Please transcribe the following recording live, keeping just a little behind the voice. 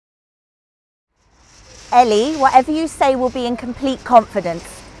Ellie, whatever you say will be in complete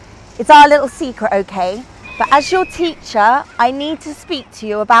confidence. It's our little secret, okay? But as your teacher, I need to speak to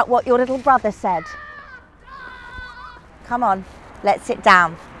you about what your little brother said. Come on, let's sit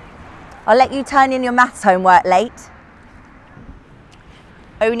down. I'll let you turn in your maths homework late.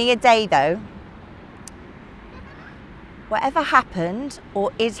 Only a day though. Whatever happened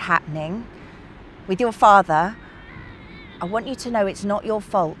or is happening with your father, I want you to know it's not your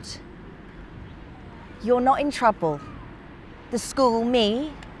fault. You're not in trouble. The school,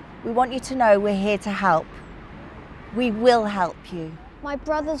 me, we want you to know we're here to help. We will help you. My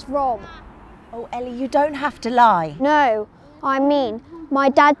brother's wrong. Oh, Ellie, you don't have to lie. No, I mean, my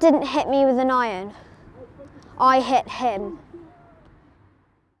dad didn't hit me with an iron. I hit him.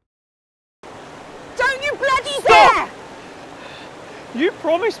 Don't you bloody dare! You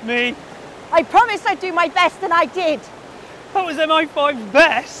promised me. I promised I'd do my best and I did. That was MI5's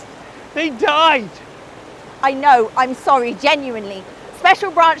best. They died. I know, I'm sorry, genuinely.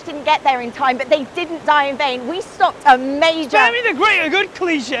 Special Branch didn't get there in time, but they didn't die in vain. We stopped a major... Spare me the greater good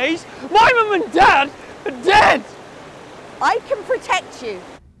cliches. My mum and dad are dead. I can protect you.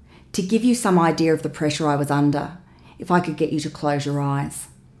 To give you some idea of the pressure I was under, if I could get you to close your eyes.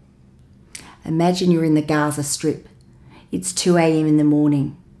 Imagine you're in the Gaza Strip. It's 2 a.m. in the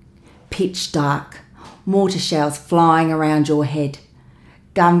morning. Pitch dark. Mortar shells flying around your head.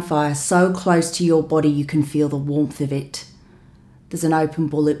 Gunfire so close to your body you can feel the warmth of it. There's an open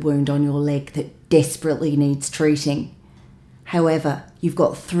bullet wound on your leg that desperately needs treating. However, you've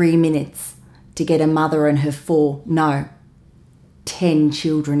got 3 minutes to get a mother and her 10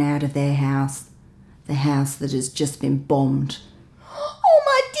 children out of their house. The house that has just been bombed. Oh,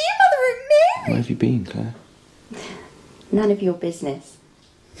 my dear Mother of Mary! Where have you been, Claire? None of your business.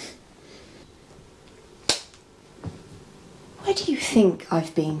 Where do you think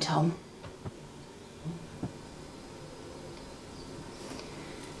I've been, Tom?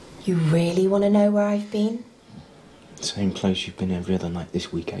 You really want to know where I've been? Same place you've been every other night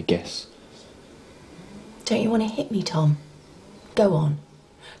this week, I guess. Don't you want to hit me, Tom? Go on.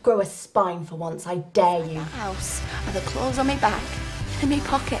 Grow a spine for once, I dare you. House are the clothes on my back, in my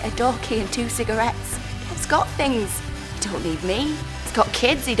pocket a door key and 2 cigarettes. It's got things. He don't need me. It's got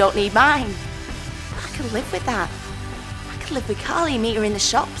kids, he don't need mine. I can live with that. I could live with Carly, meet her in the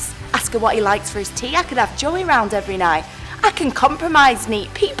shops, ask her what he likes for his tea. I could have Joey round every night. I can compromise,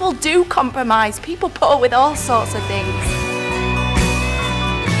 Neat. People do compromise. People put up with all sorts of things.